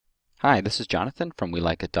Hi, this is Jonathan from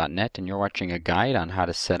WeLikeIt.net, and you're watching a guide on how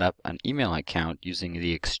to set up an email account using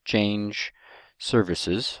the Exchange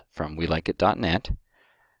services from WeLikeIt.net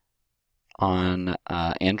on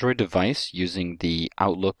an Android device using the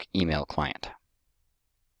Outlook email client.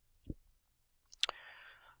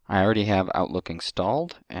 I already have Outlook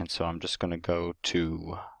installed, and so I'm just going to go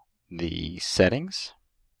to the settings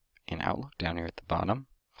in Outlook down here at the bottom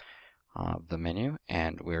of the menu,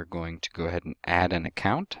 and we're going to go ahead and add an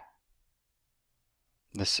account.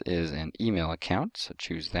 This is an email account, so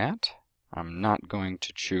choose that. I'm not going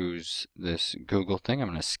to choose this Google thing. I'm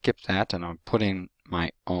going to skip that, and I'm putting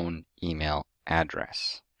my own email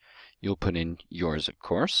address. You'll put in yours, of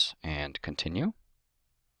course, and continue.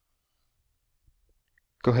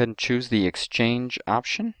 Go ahead and choose the Exchange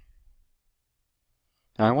option.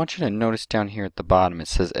 Now I want you to notice down here at the bottom it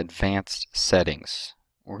says Advanced Settings.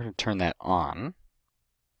 We're going to turn that on.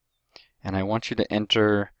 And I want you to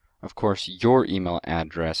enter, of course, your email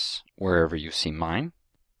address wherever you see mine.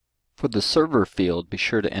 For the server field, be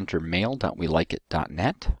sure to enter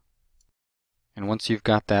mail.welikeit.net. And once you've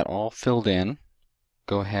got that all filled in,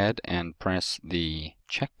 go ahead and press the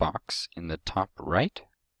checkbox in the top right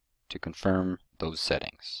to confirm those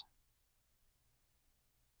settings.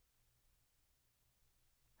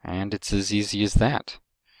 And it's as easy as that.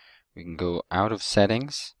 We can go out of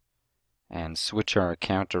settings and switch our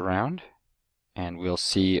account around, and we'll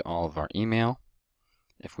see all of our email.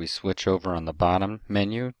 If we switch over on the bottom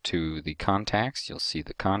menu to the contacts, you'll see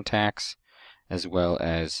the contacts as well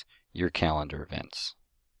as your calendar events.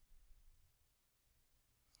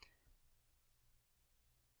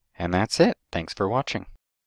 And that's it. Thanks for watching.